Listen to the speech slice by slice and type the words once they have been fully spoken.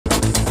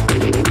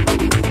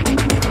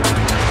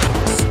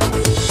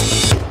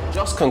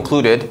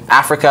concluded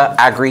Africa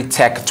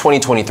Agri-Tech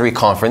 2023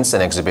 conference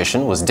and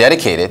exhibition was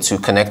dedicated to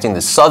connecting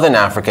the Southern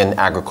African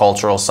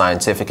agricultural,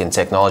 scientific, and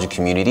technology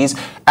communities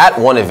at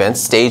one event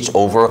staged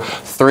over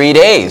 3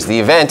 days. The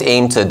event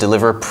aimed to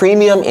deliver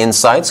premium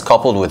insights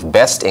coupled with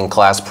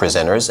best-in-class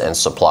presenters and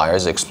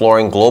suppliers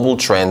exploring global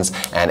trends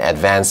and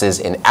advances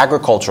in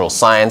agricultural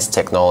science,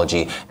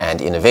 technology, and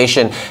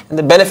innovation, and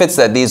the benefits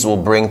that these will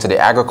bring to the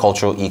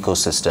agricultural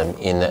ecosystem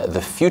in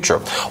the future.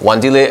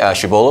 Wandile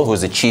Sihlobo, who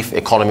is the chief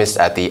economist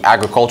at the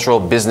Agricultural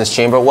Business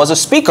Chamber, was a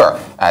speaker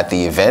at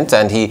the event,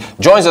 and he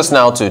joins us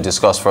now to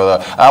discuss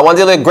further.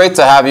 Wandile, great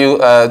to have you,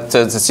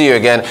 to see you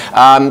again.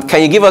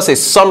 Can you give us a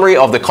summary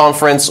of the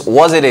conference?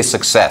 Was it a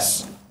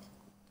success?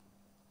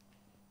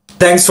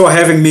 Thanks for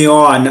having me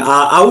on.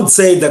 I would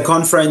say the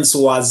conference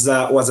was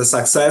a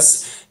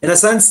success in a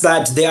sense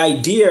that the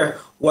idea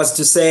was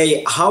to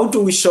say, how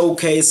do we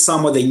showcase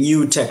some of the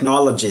new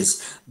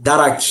technologies that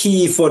are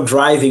key for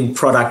driving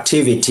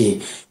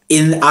productivity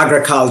in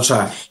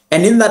agriculture?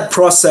 And in that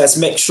process,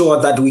 make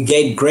sure that we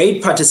get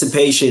great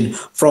participation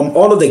from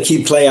all of the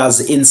key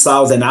players in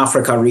Southern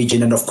Africa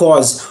region. And of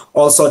course,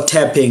 also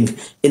tapping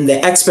in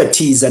the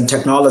expertise and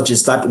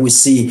technologies that we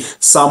see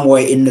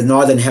somewhere in the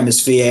Northern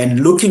Hemisphere, and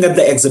looking at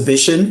the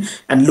exhibition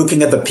and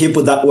looking at the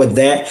people that were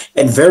there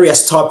and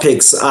various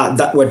topics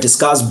that were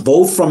discussed,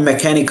 both from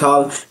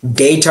mechanical,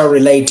 data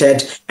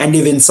related, and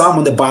even some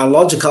of the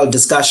biological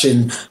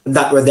discussion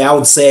that were there. I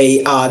would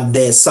say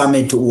the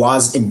summit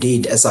was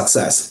indeed a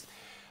success.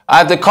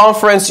 At the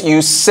conference,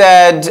 you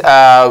said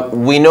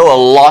we know a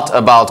lot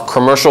about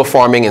commercial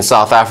farming in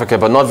South Africa,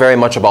 but not very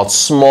much about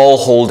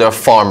smallholder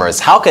farmers.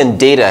 How can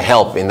data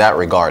help in that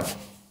regard?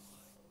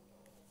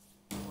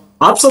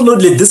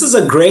 Absolutely. This is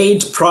a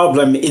great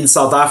problem in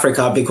South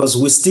Africa because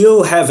we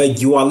still have a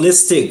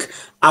dualistic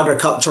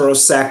agricultural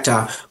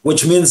sector,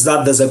 which means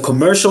that there's a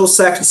commercial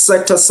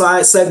sector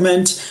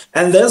segment,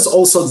 and there's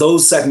also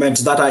those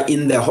segments that are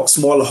in the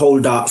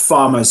smallholder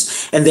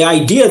farmers. And the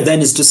idea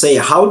then is to say,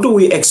 how do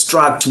we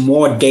extract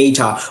more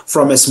data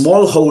from a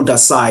smallholder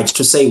side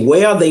to say,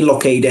 where are they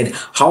located?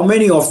 How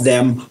many of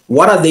them?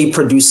 What are they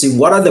producing?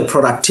 What are the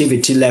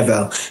productivity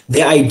level?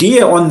 The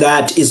idea on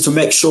that is to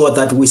make sure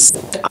that we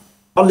set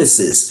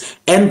policies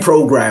and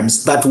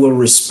programs that will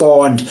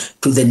respond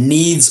to the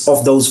needs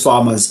of those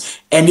farmers,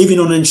 and even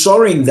on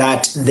ensuring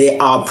that there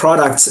are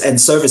products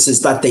and services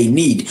that they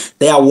need,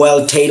 they are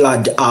well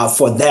tailored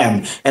for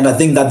them. And I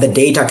think that the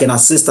data can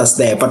assist us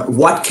there. But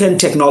what can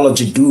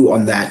technology do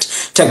on that?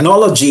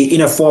 Technology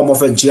in a form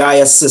of a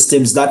GIS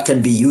systems that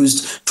can be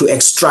used to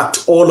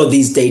extract all of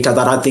these data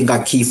that I think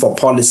are key for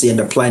policy and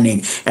the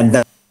planning, and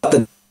that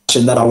the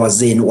that I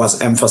was in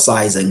was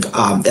emphasizing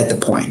at the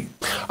point.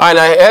 All right,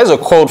 now here's a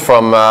quote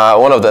from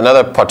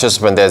another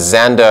participant there,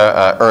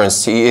 Xander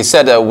Ernst. He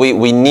said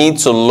we need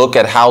to look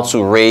at how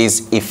to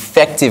raise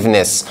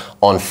effectiveness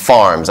on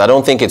farms. I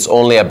don't think it's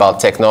only about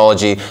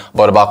technology,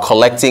 but about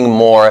collecting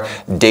more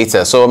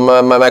data. So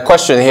my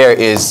question here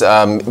is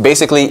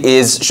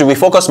should we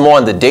focus more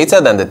on the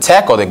data than the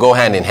tech, or they go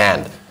hand in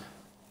hand?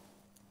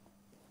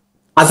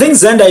 I think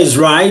Zenda is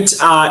right,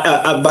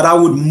 but I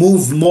would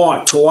move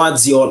more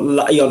towards your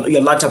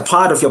latter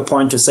part of your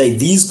point to say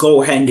these go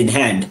hand in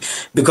hand,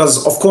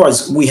 because of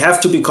course we have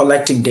to be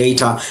collecting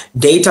data.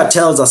 Data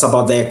tells us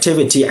about the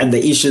activity and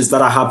the issues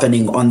that are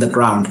happening on the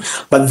ground,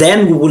 but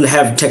then we will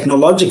have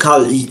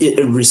technological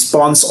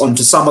response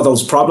onto some of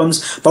those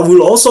problems, but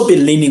we'll also be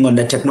leaning on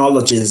the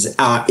technologies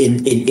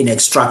in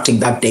extracting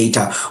that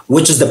data,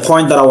 which is the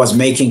point that I was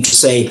making to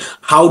say,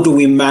 how do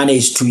we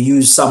manage to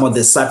use some of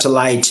the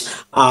satellite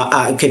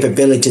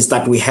capabilities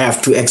that we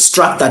have to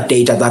extract that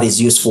data that is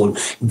useful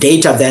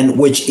data, then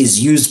which is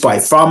used by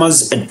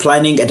farmers and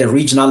planning at a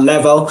regional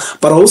level,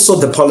 but also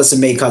the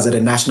policymakers at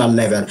a national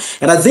level.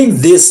 And I think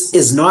this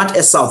is not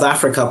a South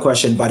Africa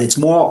question, but it's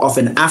more of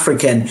an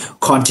African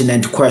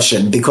continent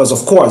question, because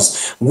of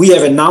course we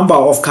have a number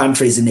of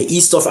countries in the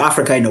east of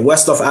Africa, in the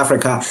west of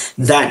Africa,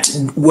 that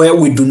where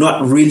we do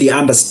not really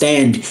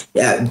understand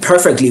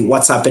perfectly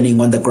what's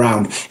happening on the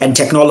ground, and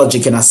technology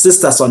can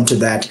assist us onto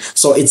that.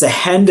 So it's a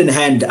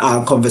hand-in-hand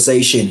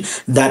conversation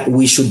that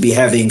we should be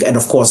having, and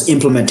of course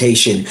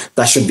implementation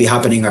that should be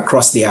happening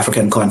across the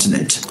African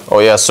continent. Oh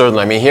yeah,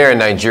 certainly. I mean, here in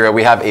Nigeria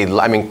we have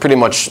pretty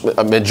much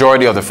a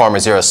majority of the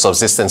farmers here are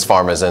subsistence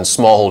farmers and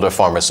smallholder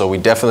farmers, so we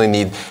definitely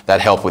need that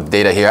help with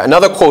data here.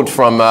 Another quote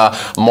from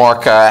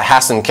Mark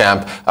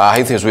Hassenkamp, I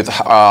think he's with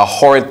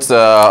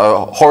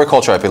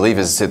Horticulture, I believe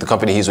is the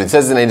company he's with. It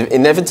says an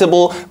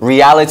inevitable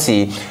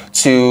reality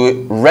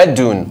to Red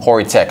Dune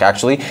Horitech,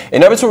 actually,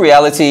 inevitable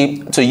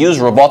reality to use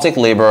robotic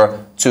labor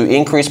to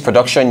increase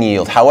production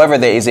yield. However,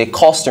 there is a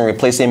cost in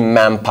replacing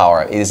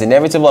manpower. It is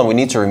inevitable and we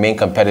need to remain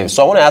competitive.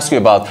 So I want to ask you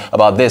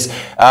about this.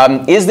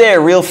 Is there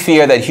a real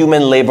fear that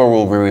human labor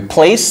will be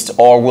replaced,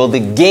 or will the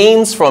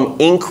gains from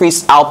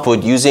increased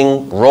output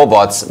using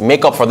robots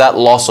make up for that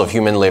loss of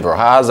human labor?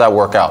 How does that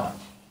work out?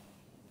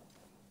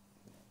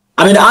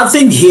 I mean, I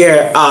think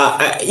here,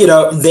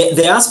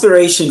 the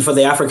aspiration for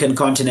the African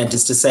continent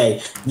is to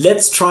say,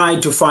 let's try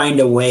to find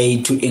a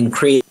way to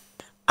increase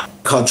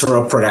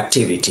agricultural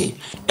productivity.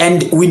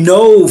 And we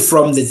know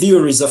from the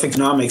theories of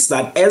economics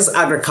that as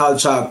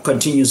agriculture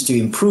continues to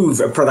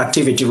improve,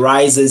 productivity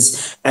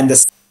rises and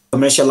the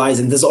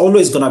commercializing, there's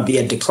always going to be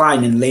a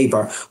decline in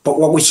labor. But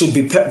what we should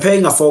be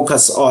paying a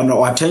focus on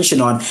or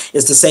attention on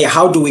is to say,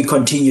 how do we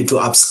continue to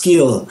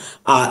upskill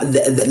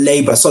the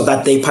labor so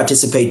that they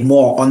participate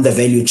more on the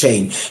value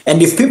chain?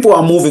 And if people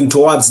are moving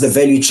towards the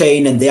value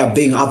chain and they are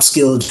being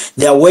upskilled,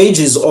 their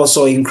wages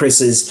also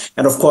increases.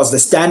 And of course, the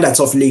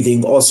standards of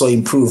living also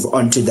improve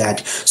onto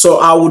that. So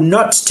I would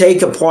not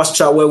take a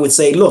posture where we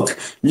say, look,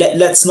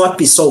 let's not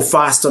be so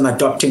fast on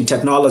adopting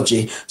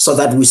technology so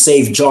that we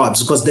save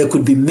jobs, because there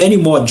could be many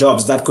more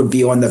jobs that could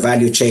be on the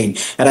value chain.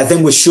 And I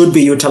think we should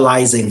be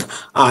utilizing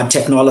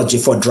technology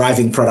for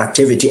driving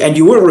productivity. And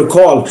you will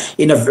recall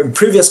in a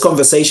previous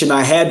conversation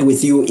I had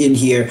with you in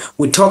here,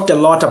 we talked a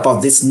lot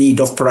about this need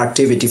of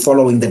productivity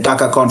following the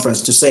Dhaka conference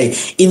to say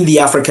in the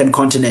African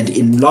continent,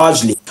 in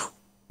largely,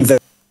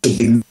 should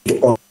be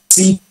made on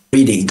seed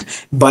breeding,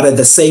 but at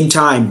the same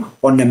time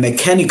on the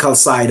mechanical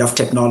side of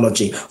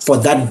technology for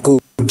that good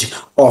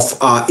of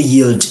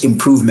yield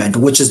improvement,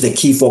 which is the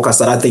key focus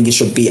that I think it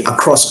should be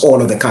across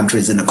all of the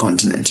countries in the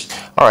continent.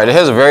 All right,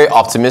 here's a very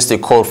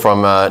optimistic quote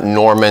from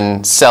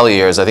Norman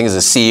Selliers. I think he's the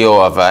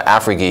CEO of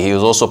Agri. He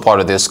was also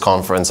part of this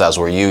conference, as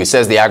were you. He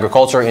says, the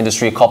agriculture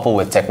industry coupled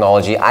with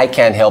technology, I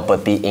can't help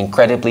but be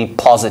incredibly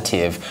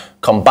positive.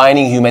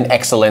 Combining human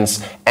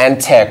excellence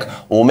and tech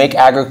will make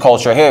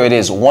agriculture, here it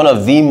is, one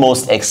of the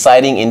most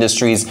exciting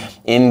industries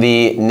in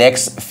the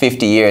next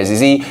 50 years. Is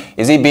he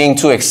being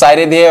too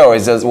excited here, or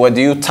what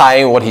do you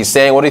tie what he's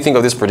saying? What do you think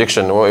of this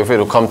prediction, or if it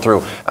will come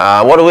through?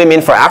 What do we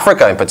mean for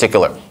Africa in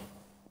particular?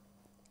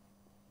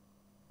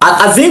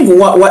 I think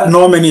what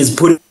Norman is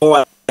putting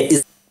forward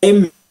is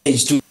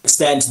image to the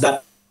extent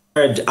that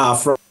heard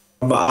from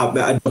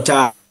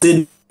Dr.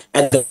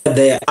 at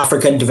the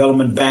African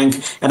Development Bank.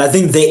 And I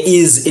think there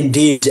is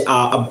indeed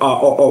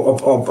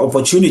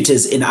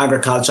opportunities in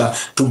agriculture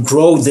to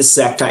grow this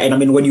sector. And I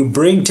mean, when you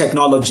bring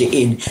technology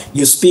in,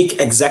 you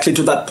speak exactly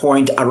to that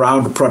point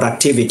around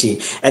productivity,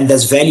 and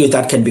there's value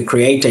that can be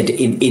created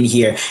in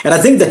here. And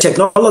I think the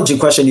technology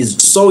question is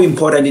so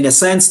important in a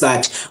sense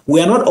that we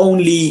are not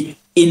only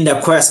in the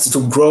quest to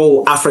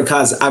grow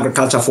Africa's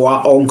agriculture for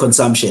our own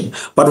consumption,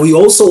 but we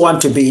also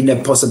want to be in a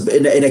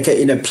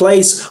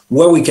place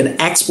where we can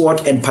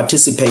export and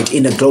participate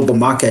in a global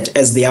market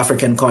as the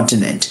African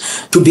continent.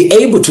 To be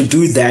able to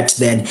do that,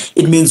 then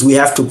it means we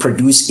have to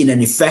produce in an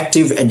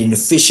effective and an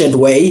efficient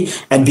way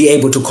and be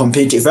able to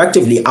compete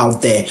effectively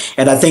out there.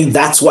 And I think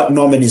that's what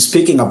Norman is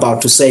speaking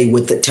about, to say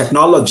with the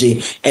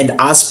technology and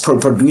us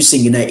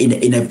producing in a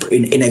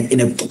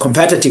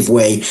competitive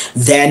way,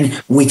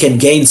 then we can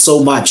gain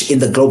so much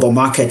in the global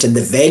market, and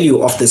the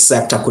value of this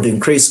sector could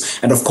increase,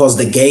 and of course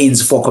the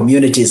gains for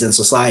communities and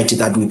society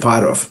that we're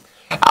part of.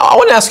 I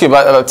want to ask you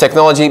about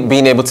technology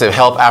being able to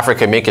help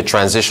Africa make a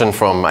transition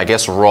from, I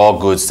guess, raw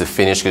goods to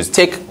finished goods.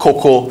 Take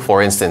cocoa,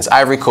 for instance.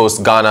 Ivory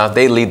Coast, Ghana,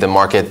 they lead the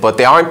market, but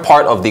they aren't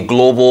part of the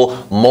global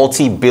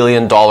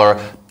multi-billion-dollar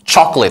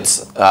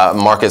chocolate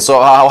market. So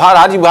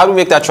how do we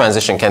make that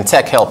transition? Can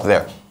tech help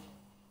there?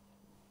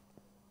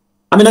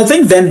 I mean, I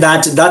think then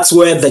that's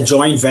where the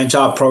joint venture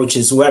approach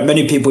is, where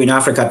many people in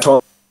Africa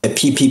talk the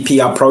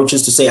PPP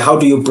approaches to say, how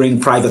do you bring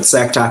private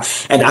sector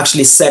and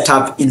actually set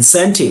up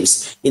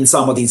incentives in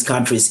some of these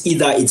countries?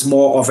 Either it's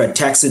more of a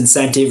tax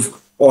incentive,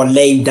 or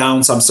laying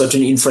down some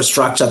certain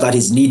infrastructure that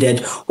is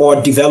needed,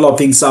 or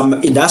developing some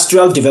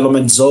industrial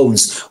development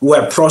zones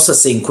where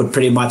processing could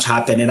pretty much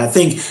happen. And I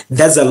think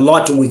there's a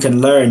lot we can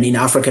learn in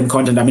African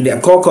continent. I mean, the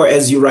cocoa,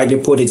 as you rightly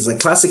put it, is a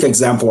classic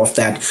example of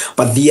that.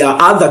 But there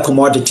are other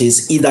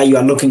commodities, either you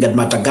are looking at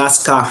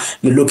Madagascar,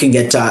 you're looking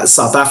at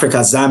South Africa,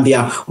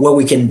 Zambia, where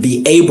we can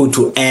be able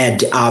to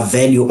add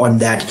value on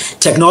that.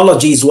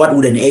 Technology is what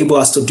would enable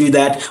us to do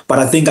that. But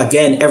I think,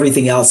 again,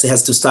 everything else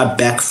has to start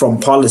back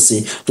from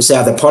policy, to say,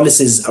 are the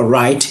policies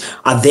right?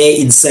 Are there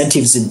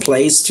incentives in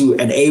place to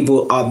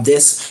enable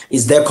this?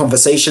 Is there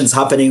conversations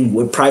happening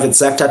with private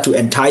sector to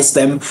entice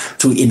them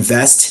to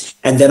invest?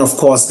 And then, of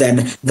course,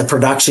 then the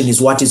production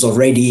is what is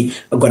already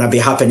going to be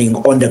happening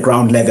on the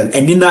ground level.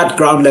 And in that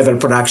ground level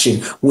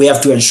production, we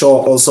have to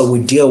ensure also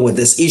we deal with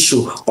this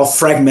issue of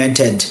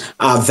fragmented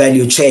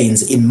value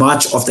chains in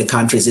much of the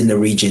countries in the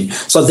region.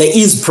 So there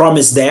is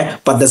promise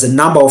there, but there's a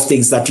number of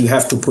things that you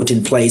have to put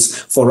in place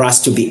for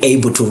us to be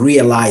able to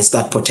realize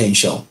that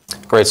potential.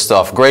 Great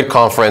stuff. Great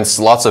conference.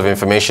 Lots of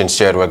information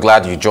shared. We're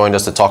glad you joined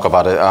us to talk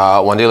about it.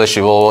 Wandile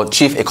Sihlobo,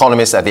 Chief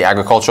Economist at the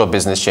Agricultural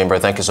Business Chamber,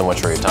 thank you so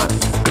much for your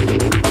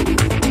time.